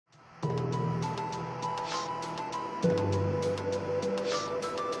Hi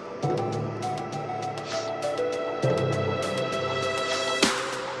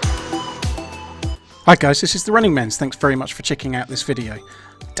guys, this is TheRunningManZ. Thanks very much for checking out this video.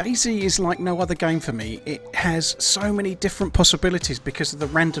 DayZ is like no other game for me. It has so many different possibilities because of the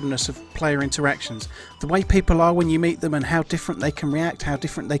randomness of player interactions. The way people are when you meet them and how different they can react, how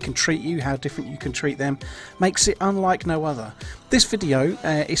different they can treat you, how different you can treat them, makes it unlike no other. This video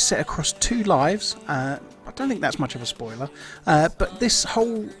is set across 2 lives. I don't think that's much of a spoiler, but this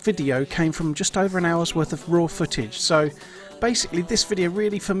whole video came from just over an hour's worth of raw footage. So basically this video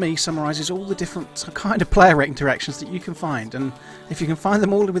really for me summarises all the different kind of player interactions that you can find, and if you can find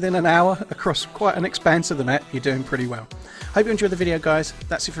them all within an hour across quite an expanse of the map, you're doing pretty well. Hope you enjoyed the video guys.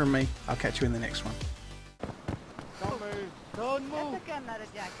 That's it from me. I'll catch you in the next one. Don't move. Don't move. That's a gun, not a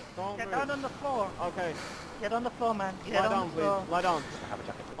jacket. Don't Get move. down on the floor. Okay. Get on the floor, man. Get Lie on down, the floor. please. Lie down. Have a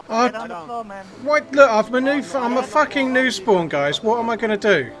jacket. Get on the floor, man. What? Look, I'm a fucking new spawn, guys. What am I going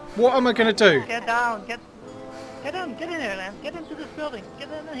to do? What am I going to do? Get down. Get in there, man. Get into this building. Get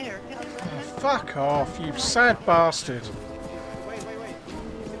in here. Get in there. Fuck off, you sad bastard. Wait.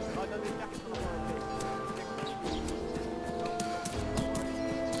 Lie down, leave jacket on the floor,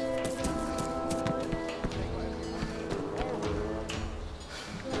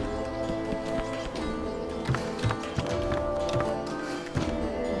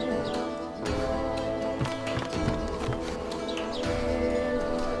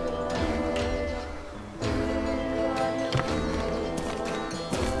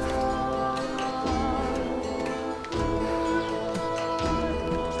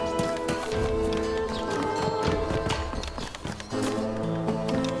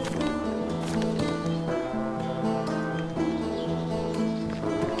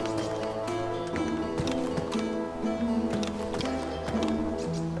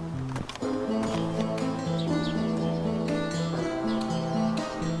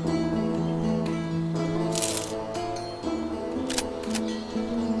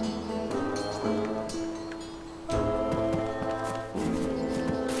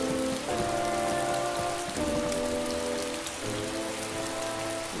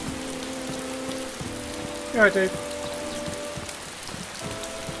 Alright, dude.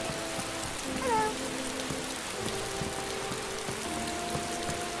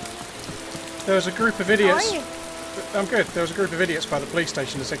 There was a group of idiots. How are you? I'm good. There was a group of idiots by the police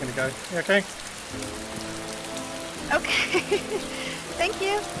station a second ago. You okay? Okay. Thank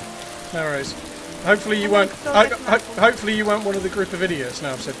you. No worries. Hopefully you weren't. Hopefully you weren't one of the group of idiots.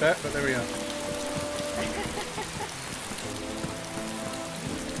 Now I've said that, but there we are.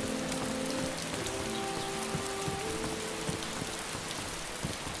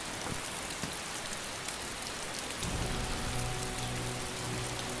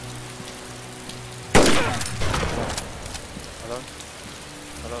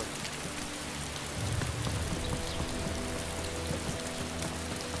 Hello.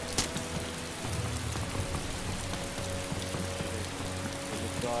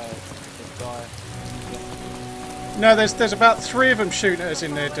 This guy. No, there's about 3 of them shooting at us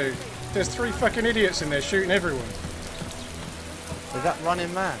in there, dude. There's 3 fucking idiots in there shooting everyone. Is that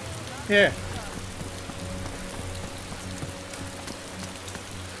running man? Yeah.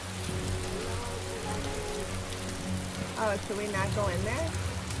 Oh, should we not go in there?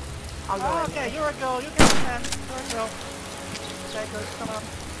 I'll go in Okay, there. you're a girl. You got it, man. You're a girl. Okay, good. Come on.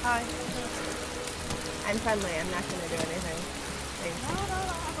 Hi. I'm friendly. I'm not going to do anything. Thanks. No,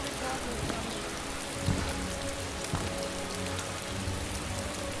 I'm gonna go.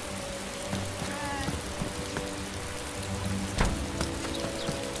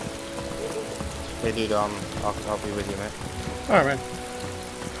 Hey dude, I'll be with you, mate. Alright, man.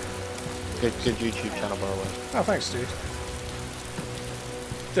 Good YouTube channel, by the way. Oh, thanks, dude.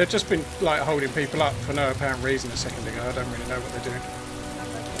 They've just been like holding people up for no apparent reason a second ago. I don't really know what they're doing.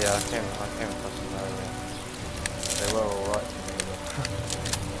 Yeah, I came across them earlier. They were alright to me, but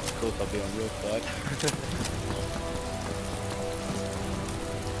of course I'll be on your side.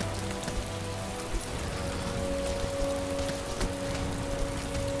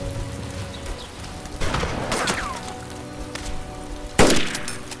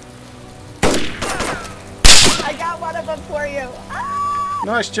 I got one of them for you. Ah!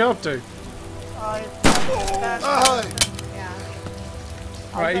 Nice job, dude. Yeah.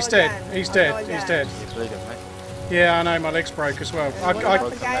 Right, he's dead. He's dead. He's dead. You're bleeding, mate. Yeah, I know. My legs broke as well. What about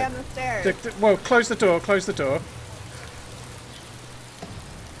the guy on the stairs? Well, close the door. Close the door.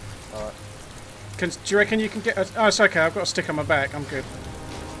 Alright. Do you reckon you can get? Oh, it's okay. I've got a stick on my back. I'm good.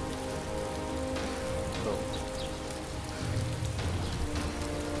 Cool.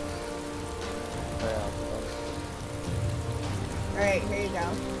 Yeah, Alright, here you go.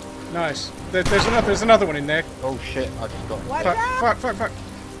 Nice. There's another one in there. Oh shit, I just got it. What Fuck, the? fuck, fuck, fuck.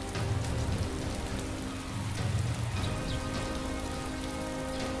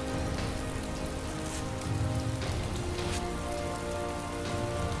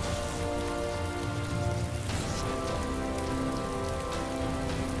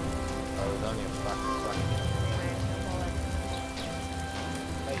 Oh, it was only a back.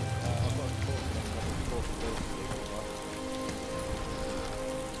 Hey, I've got a talk for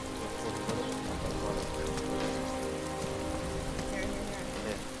Here.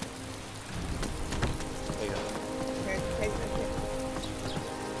 Yeah. There you go. Here, take this.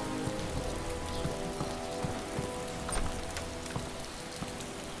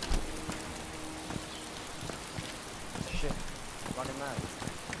 Shit. Running mad.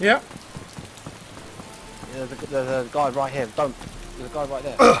 Yeah. Yeah, there's a guy right here. Don't. There's a guy right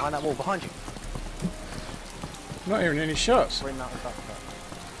there. Behind that wall. Behind you. Not hearing any shots. Bring that back.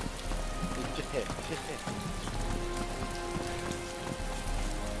 He's just hit. He's just hit.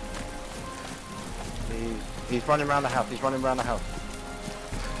 He's running around the house. He's running around the house.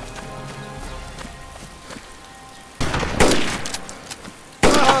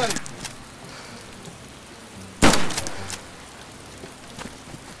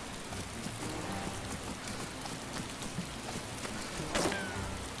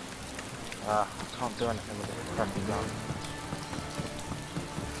 I can't do anything with this crappy gun.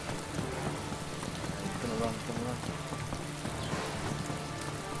 He's gonna run, he's gonna run.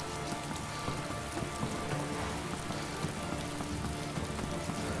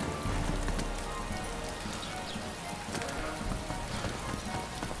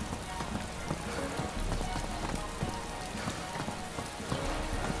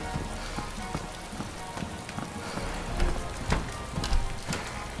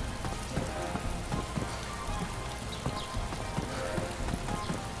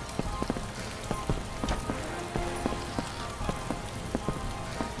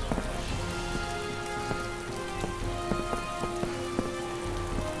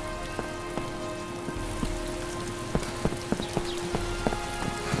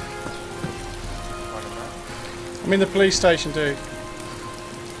 I'm in the police station, dude.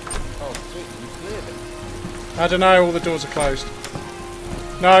 Oh, sweet, you cleared it. I don't know, all the doors are closed.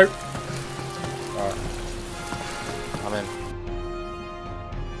 No. Alright. I'm in.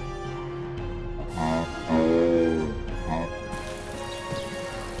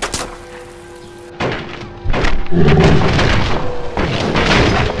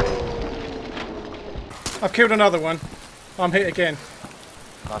 I've killed another one. I'm hit again.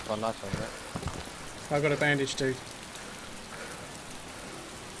 Nice one, mate. I've got a bandage, dude.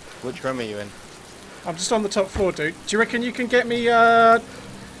 Which room are you in? I'm just on the top floor, dude. Do you reckon you can get me a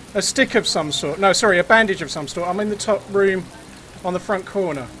stick of some sort? No, sorry, a bandage of some sort. I'm in the top room on the front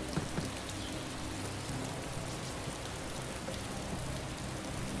corner.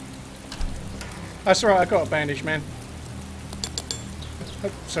 That's alright, I got a bandage, man.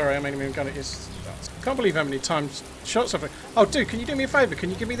 Oh, sorry, I mean, I got it. I can't believe how many times shots I've... Oh, dude, can you do me a favour? Can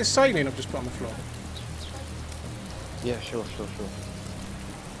you give me the saline I've just put on the floor? Yeah, sure.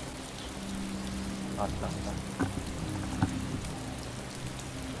 Nice.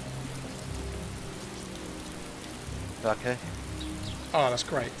 Okay. Oh, that's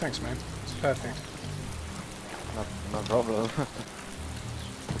great. Thanks, man. It's perfect. No problem.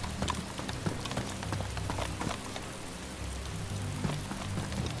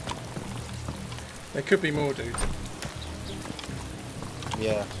 There could be more, dude.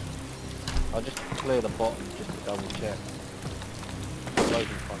 Yeah. I'll just clear the bottom just to double check. Loading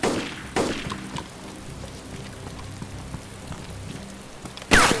fine.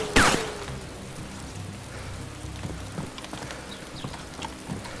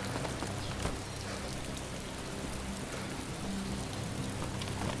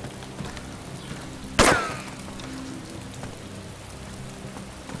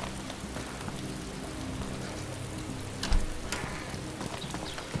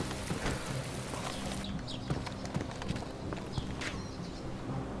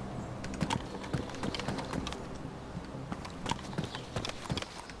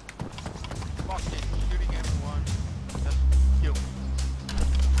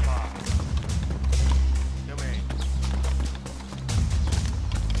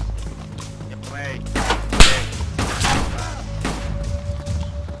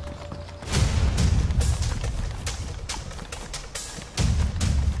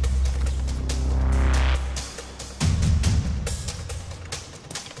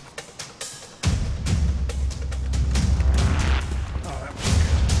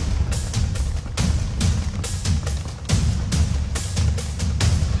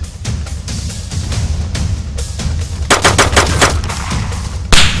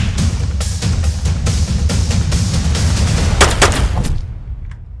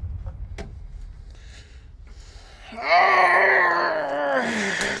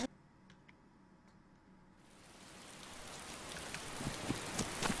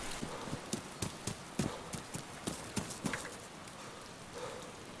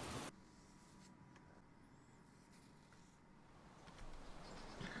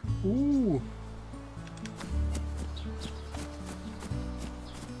 Ooh.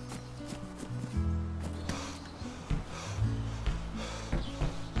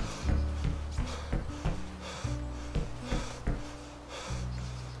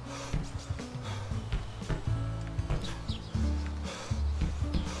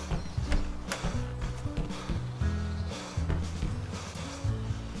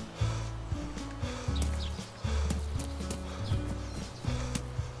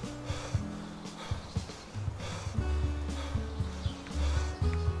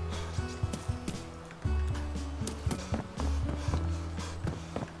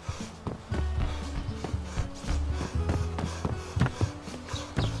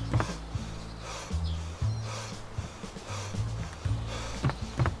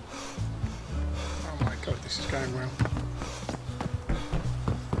 God, this is going well.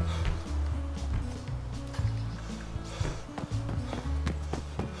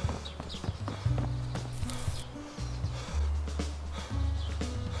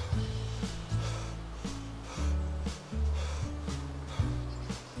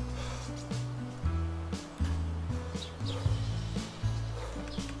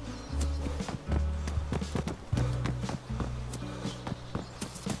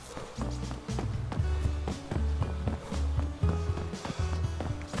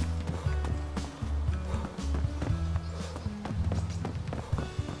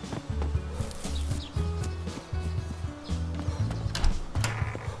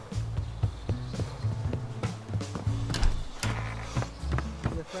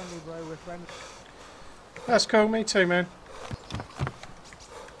 Friendly, bro, we're friendly. That's cool, me too, man.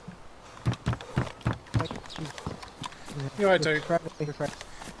 Yeah, I do.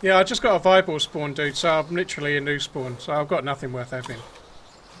 Yeah, I just got a Viable spawn, dude, so I'm literally a new spawn, so I've got nothing worth having.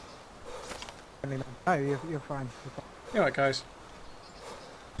 No, you're fine. You alright, guys?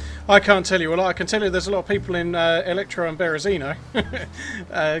 I can't tell you. Well, I can tell you there's a lot of people in Electro and Berezino,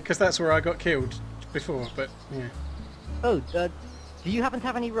 because that's where I got killed before, but yeah. Oh, do you happen to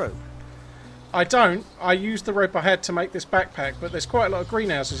have any rope? I don't. I used the rope I had to make this backpack, but there's quite a lot of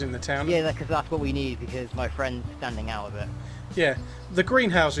greenhouses in the town. Yeah, because that's what we need, because my friend's standing out of it. Yeah, the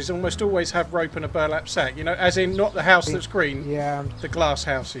greenhouses almost always have rope and a burlap sack, you know, as in not the house that's green, yeah, the glass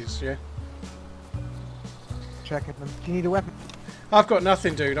houses, yeah. Checking them. Do you need a weapon? I've got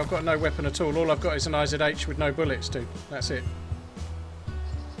nothing, dude. I've got no weapon at all. All I've got is an IZH with no bullets, dude. That's it.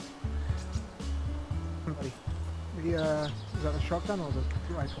 Somebody. Is that the shotgun or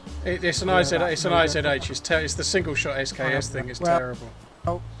the rifle? It's an IZH. It's the single shot SKS thing. It's terrible.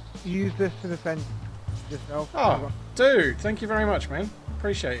 Oh, use this to defend yourself. Oh, dude, thank you very much, man.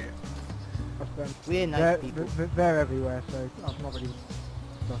 Appreciate it. We're nice people. They're everywhere, so I've not really.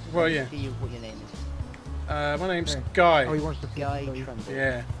 Well, yeah. See what your name is. My name's Guy. Oh, he wants to Guy Trumbull.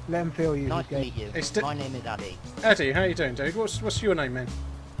 Yeah. Let him feel you. Nice to meet you. My name is Addy. Addy, how you doing, dude? What's your name, man?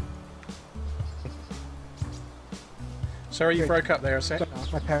 Sorry, you broke up there a sec.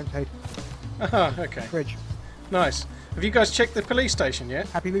 My parents hate. Ah, okay. Fridge. Nice. Have you guys checked the police station yet?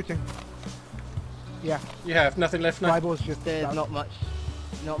 Happy looting. Yeah. You have nothing left now. There's not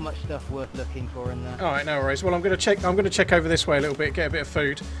much stuff worth looking for in there. All right, no worries. Well, I'm going to check over this way a little bit, get a bit of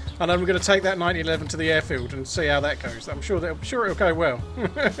food, and then I'm going to take that 1911 to the airfield and see how that goes. I'm sure it'll go well.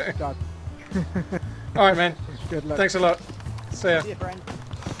 Done. All right, man. Good luck. Thanks a lot. See ya. See you, friend.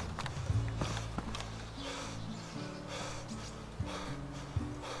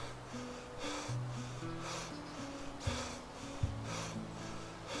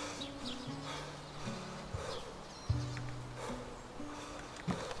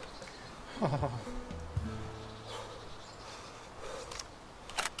 Oh.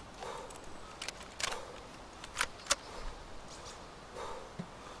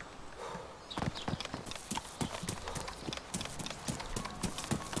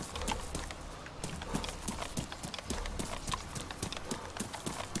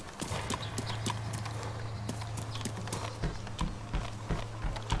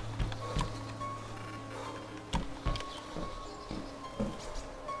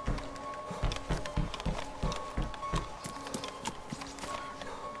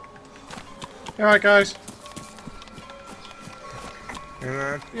 You alright, guys?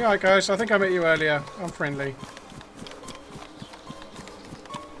 Yeah. You alright, guys? I think I met you earlier. I'm friendly.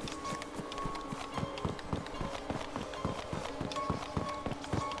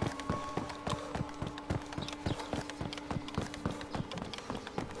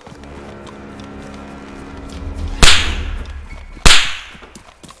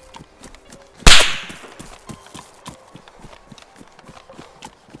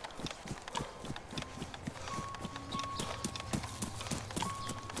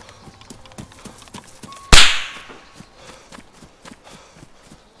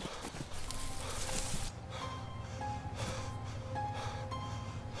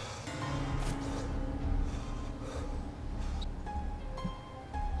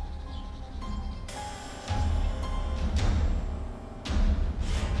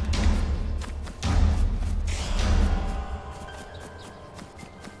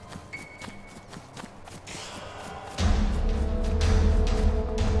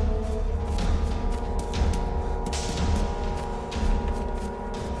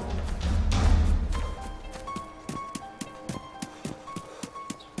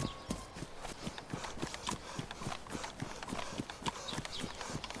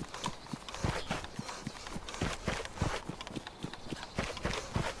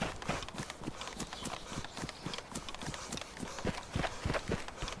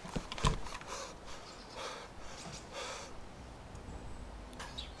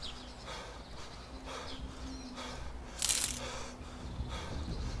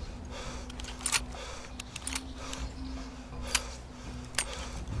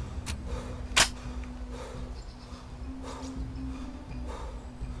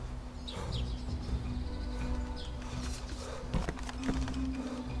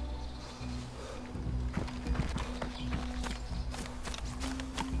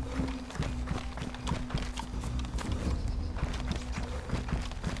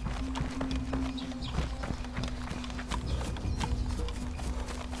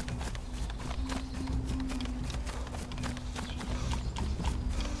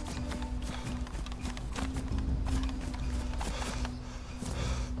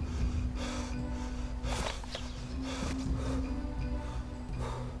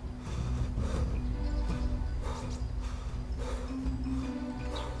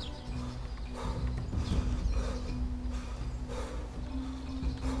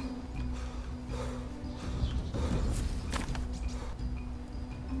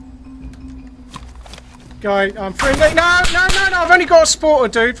 Guy, I'm friendly. No, I've only got a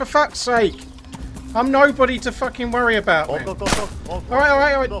sporter, dude, for fuck's sake. I'm nobody to fucking worry about, man.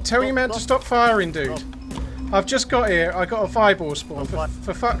 Alright. Tell your man to stop firing, dude. I've just got here. I got a Vibor spawn.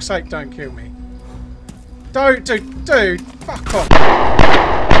 For fuck's sake, don't kill me. Dude, fuck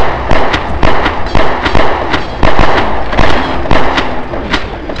off.